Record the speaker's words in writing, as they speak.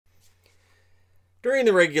During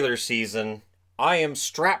the regular season, I am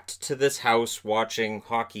strapped to this house watching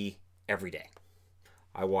hockey every day.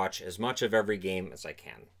 I watch as much of every game as I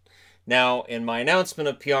can. Now, in my announcement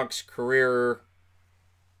of Pionk's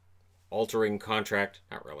career-altering contract,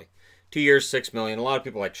 not really, 2 years, $6 million, a lot of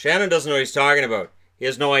people are like, Shannon doesn't know what he's talking about. He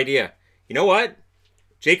has no idea. You know what?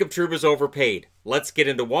 Jacob Trouba's overpaid. Let's get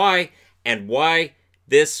into why and why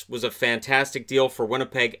this was a fantastic deal for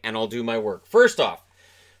Winnipeg, and I'll do my work. First off,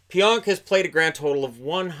 Pionk has played a grand total of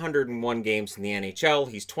 101 games in the NHL.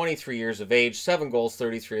 He's 23 years of age, 7 goals,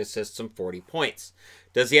 33 assists, and 40 points.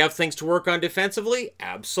 Does he have things to work on defensively?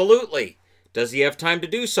 Absolutely. Does he have time to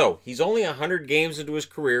do so? He's only 100 games into his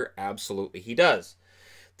career. Absolutely he does.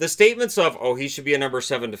 The statements of, oh, he should be a number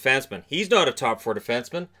 7 defenseman. He's not a top 4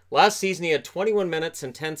 defenseman. Last season he had 21 minutes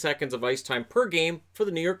and 10 seconds of ice time per game for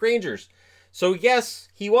the New York Rangers. So yes,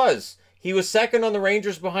 he was. He was second on the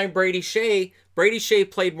Rangers behind Brady Shea. Brady Shea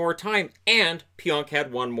played more time, and Pionk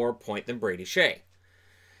had one more point than Brady Shea.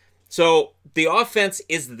 So the offense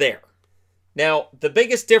is there. Now, the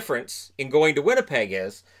biggest difference in going to Winnipeg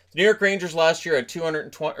is the New York Rangers last year had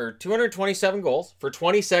 227 goals for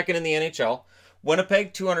 22nd in the NHL.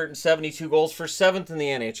 Winnipeg, 272 goals for 7th in the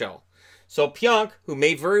NHL. So Pionk, who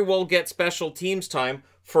may very well get special teams time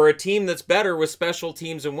for a team that's better with special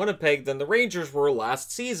teams in Winnipeg than the Rangers were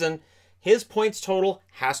last season, his points total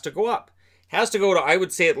has to go up. Has to go to, I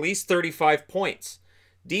would say, at least 35 points.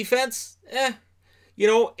 Defense,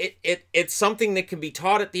 it's something that can be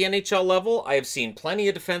taught at the NHL level. I have seen plenty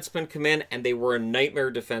of defensemen come in, and they were a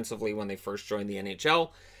nightmare defensively when they first joined the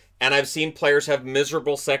NHL. And I've seen players have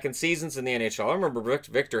miserable second seasons in the NHL. I remember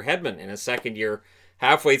Victor Hedman in his second year,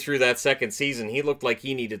 halfway through that second season, he looked like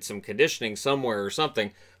he needed some conditioning somewhere or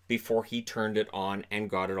something before he turned it on and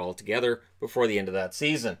got it all together before the end of that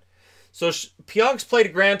season. So Pionk's played a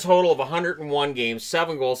grand total of 101 games,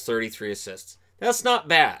 7 goals, 33 assists. That's not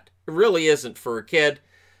bad. It really isn't for a kid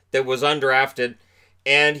that was undrafted.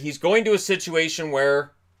 And he's going to a situation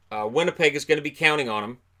where Winnipeg is going to be counting on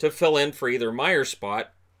him to fill in for either Meyer's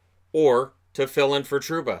spot or to fill in for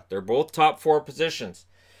Trouba. They're both top 4 positions.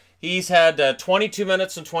 He's had 22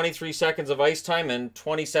 minutes and 23 seconds of ice time in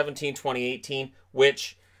 2017-2018,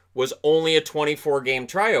 which was only a 24-game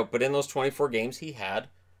tryout. But in those 24 games, he had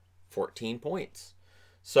 14 points.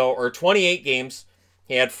 Or 28 games,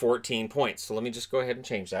 he had 14 points. So let me just go ahead and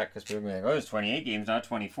change that, because people are like, oh, it's 28 games, not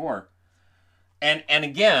 24. And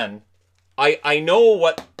again, I know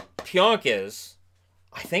what Pionk is.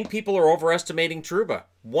 I think people are overestimating Trouba.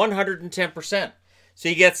 110%. So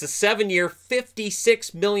he gets a 7-year,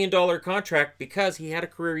 $56 million contract because he had a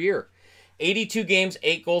career year. 82 games,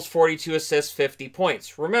 8 goals, 42 assists, 50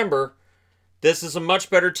 points. Remember, this is a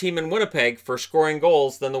much better team in Winnipeg for scoring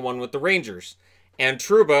goals than the one with the Rangers. And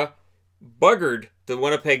Trouba buggered the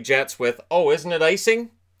Winnipeg Jets with, oh, isn't it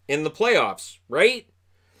icing? In the playoffs, right?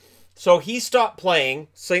 So he stopped playing,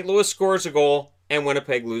 St. Louis scores a goal, and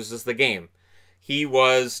Winnipeg loses the game. He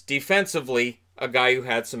was defensively a guy who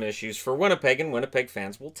had some issues for Winnipeg, and Winnipeg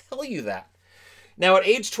fans will tell you that. Now, at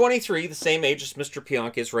age 23, the same age as Mr.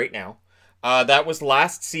 Pionk is right now, that was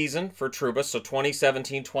last season for Trouba, so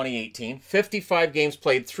 2017-2018. 55 games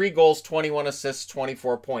played, 3 goals, 21 assists,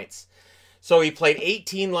 24 points. So he played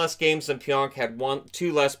 18 less games than Pionk, had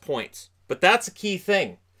 2 less points. But that's a key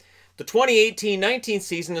thing. The 2018-19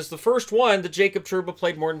 season is the first one that Jacob Trouba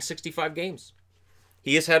played more than 65 games.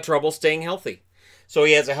 He has had trouble staying healthy. So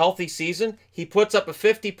he has a healthy season. He puts up a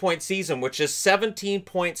 50-point season, which is 17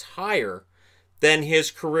 points higher than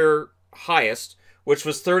his career highest, which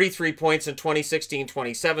was 33 points in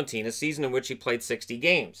 2016-2017, a season in which he played 60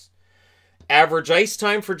 games. Average ice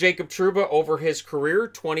time for Jacob Trouba over his career,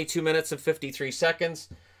 22 minutes and 53 seconds.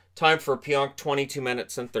 Time for Pionk, 22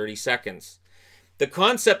 minutes and 30 seconds. The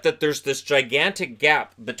concept that there's this gigantic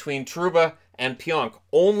gap between Trouba and Pionk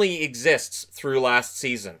only exists through last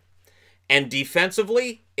season. And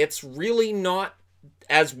defensively, it's really not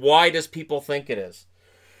as wide as people think it is.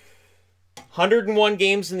 101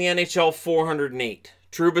 games in the NHL, 408.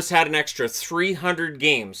 Trouba's had an extra 300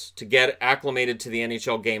 games to get acclimated to the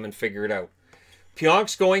NHL game and figure it out.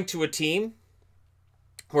 Pionk's going to a team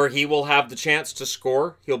where he will have the chance to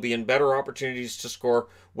score. He'll be in better opportunities to score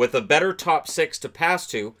with a better top 6 to pass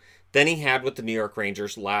to than he had with the New York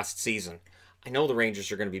Rangers last season. I know the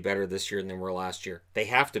Rangers are going to be better this year than they were last year. They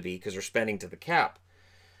have to be because they're spending to the cap.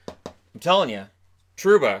 I'm telling you,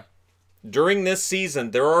 Trouba, during this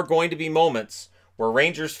season, there are going to be moments where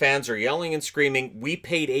Rangers fans are yelling and screaming, we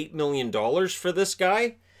paid $8 million for this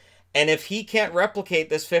guy. And if he can't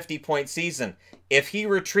replicate this 50-point season, if he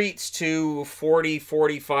retreats to 40,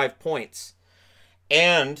 45 points,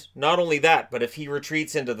 And not only that, but if he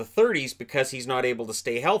retreats into the 30s because he's not able to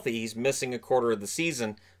stay healthy, he's missing a quarter of the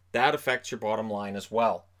season, that affects your bottom line as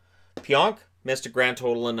well. Pionk missed a grand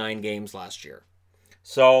total of 9 games last year.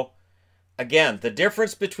 So, again, the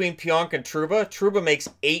difference between Pionk and Trouba makes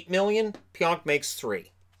 $8 million, Pionk makes $3.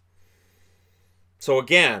 So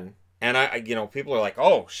again, and people are like,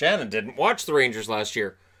 oh, Shannon didn't watch the Rangers last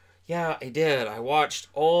year. Yeah, I did. I watched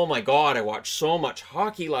so much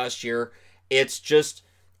hockey last year. It's just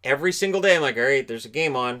every single day I'm like, all right, there's a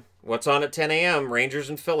game on. What's on at 10 a.m.? Rangers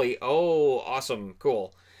and Philly. Oh, awesome.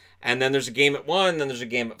 Cool. And then there's a game at 1, then there's a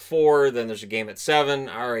game at 4, then there's a game at 7.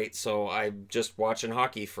 All right, so I'm just watching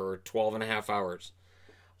hockey for 12 and a half hours.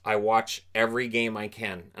 I watch every game I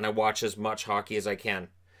can, and I watch as much hockey as I can.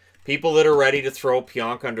 People that are ready to throw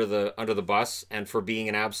Pionk under the bus and for being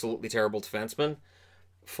an absolutely terrible defenseman,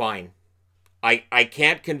 fine. I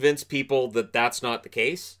can't convince people that that's not the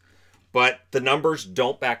case, but the numbers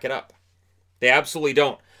don't back it up. They absolutely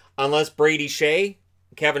don't. Unless Brady Shea,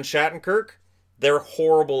 Kevin Shattenkirk, they're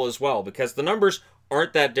horrible as well because the numbers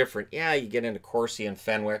aren't that different. Yeah, you get into Corsi and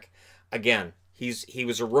Fenwick. Again, he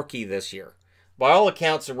was a rookie this year. By all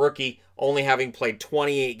accounts, a rookie, only having played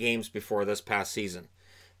 28 games before this past season.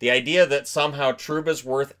 The idea that somehow Trouba's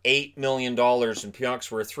worth $8 million and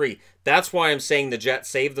Pionk's worth $3, that's why I'm saying the Jets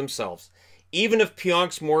saved themselves. Even if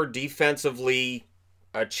Pionk's more defensively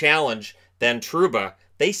a challenge than Trouba,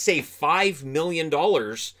 they save $5 million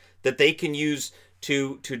that they can use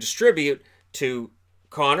to distribute to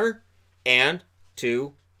Connor and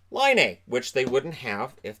to Laine, which they wouldn't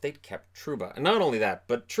have if they'd kept Trouba. And not only that,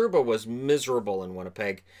 but Trouba was miserable in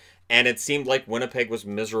Winnipeg, and it seemed like Winnipeg was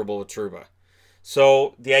miserable with Trouba.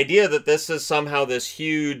 So the idea that this is somehow this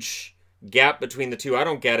huge gap between the two, I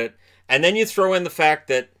don't get it. And then you throw in the fact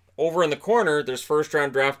that over in the corner, there's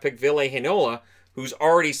first-round draft pick Ville Heinola, who's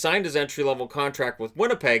already signed his entry-level contract with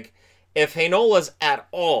Winnipeg. If Heinola's at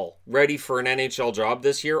all ready for an NHL job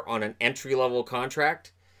this year on an entry-level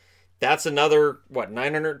contract, that's another,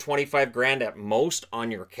 $925,000 at most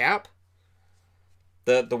on your cap?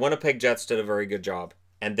 The Winnipeg Jets did a very good job.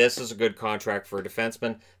 And this is a good contract for a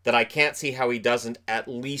defenseman that I can't see how he doesn't at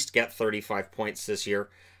least get 35 points this year.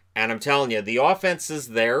 And I'm telling you, the offense is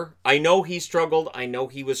there. I know he struggled. I know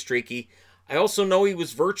he was streaky. I also know he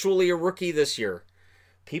was virtually a rookie this year.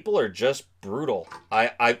 People are just brutal.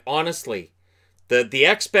 I honestly, the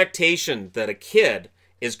expectation that a kid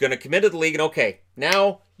is going to come into the league and, okay,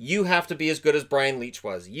 now you have to be as good as Brian Leetch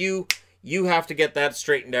was. You have to get that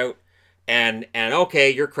straightened out. And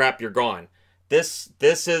okay, you're crap, you're gone. This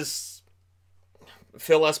is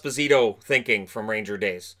Phil Esposito thinking from Ranger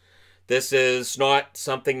days. This is not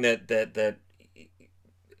something that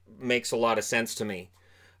makes a lot of sense to me.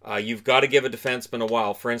 You've got to give a defenseman a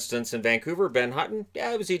while. For instance, in Vancouver, Ben Hutton,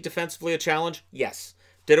 yeah, was he defensively a challenge? Yes.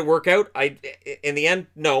 Did it work out? In the end,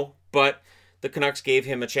 no. But the Canucks gave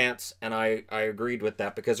him a chance, and I agreed with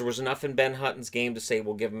that because there was enough in Ben Hutton's game to say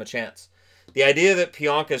we'll give him a chance. The idea that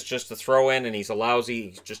Pionk is just a throw-in and he's a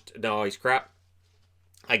lousy, he's crap.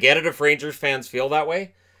 I get it if Rangers fans feel that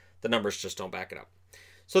way. The numbers just don't back it up.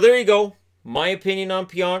 So there you go. My opinion on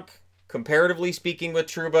Pionk. Comparatively speaking with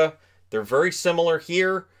Trouba, they're very similar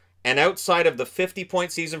here. And outside of the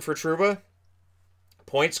 50-point season for Trouba,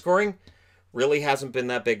 point scoring really hasn't been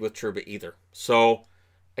that big with Trouba either. So,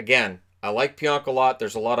 again, I like Pionk a lot.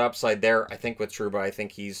 There's a lot of upside there. I think with Trouba, I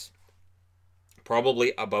think he's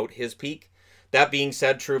probably about his peak. That being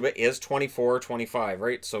said, Trouba is 24 or 25,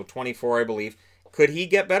 right? So 24, I believe. Could he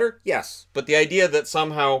get better? Yes. But the idea that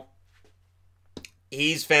somehow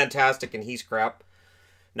he's fantastic and he's crap,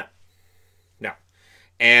 no. No.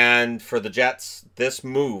 And for the Jets, this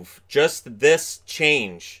move, just this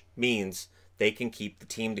change means they can keep the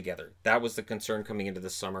team together. That was the concern coming into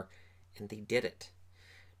this summer, and they did it.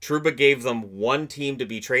 Trouba gave them one team to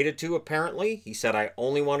be traded to, apparently. He said, I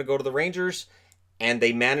only want to go to the Rangers, and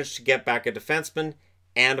they managed to get back a defenseman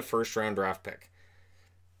and a first-round draft pick.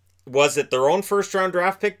 Was it their own first-round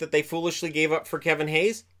draft pick that they foolishly gave up for Kevin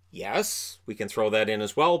Hayes? Yes, we can throw that in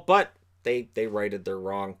as well, but they righted their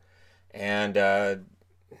wrong. And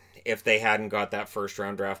if they hadn't got that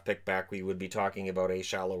first-round draft pick back, we would be talking about a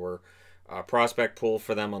shallower prospect pool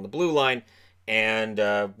for them on the blue line, and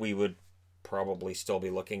we would probably still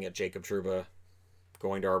be looking at Jacob Trouba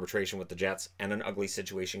going to arbitration with the Jets and an ugly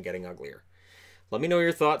situation getting uglier. Let me know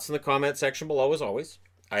your thoughts in the comment section below, as always.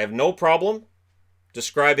 I have no problem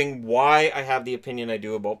describing why I have the opinion I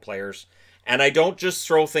do about players. And I don't just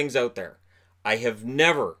throw things out there. I have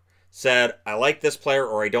never said I like this player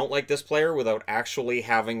or I don't like this player without actually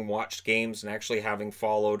having watched games and actually having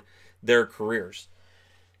followed their careers.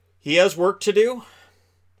 He has work to do.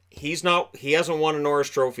 he hasn't won a Norris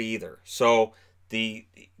Trophy either. So the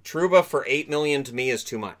Trouba for $8 million to me is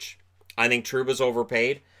too much. I think Trouba's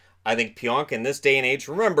overpaid. I think Pionk in this day and age,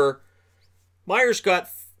 remember, Myers got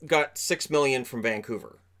 $6 million from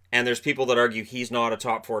Vancouver. And there's people that argue he's not a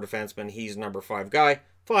top 4 defenseman, he's number 5 guy.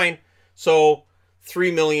 Fine. So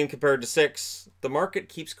 $3 million compared to 6. The market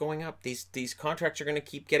keeps going up. These contracts are going to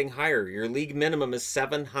keep getting higher. Your league minimum is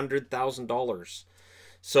 $700,000.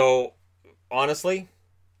 So honestly,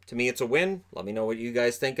 to me, it's a win. Let me know what you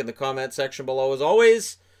guys think in the comment section below. As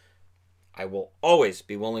always, I will always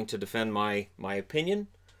be willing to defend my opinion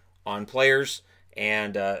on players,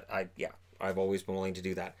 and I've always been willing to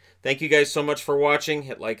do that. Thank you guys so much for watching.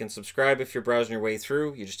 Hit like and subscribe if you're browsing your way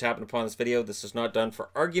through. You just happened upon this video. This is not done for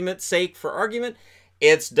argument's sake, for argument.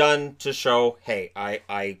 It's done to show, hey,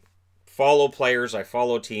 I follow players, I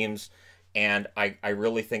follow teams, and I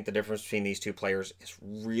really think the difference between these two players is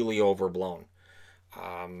really overblown.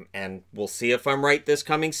 And we'll see if I'm right this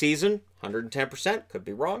coming season. 110%. Could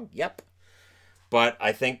be wrong. Yep. But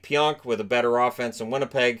I think Pionk with a better offense in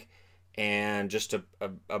Winnipeg and just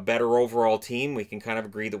a better overall team, we can kind of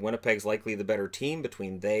agree that Winnipeg's likely the better team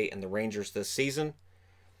between they and the Rangers this season.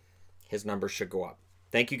 His numbers should go up.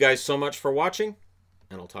 Thank you guys so much for watching,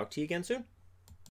 and I'll talk to you again soon.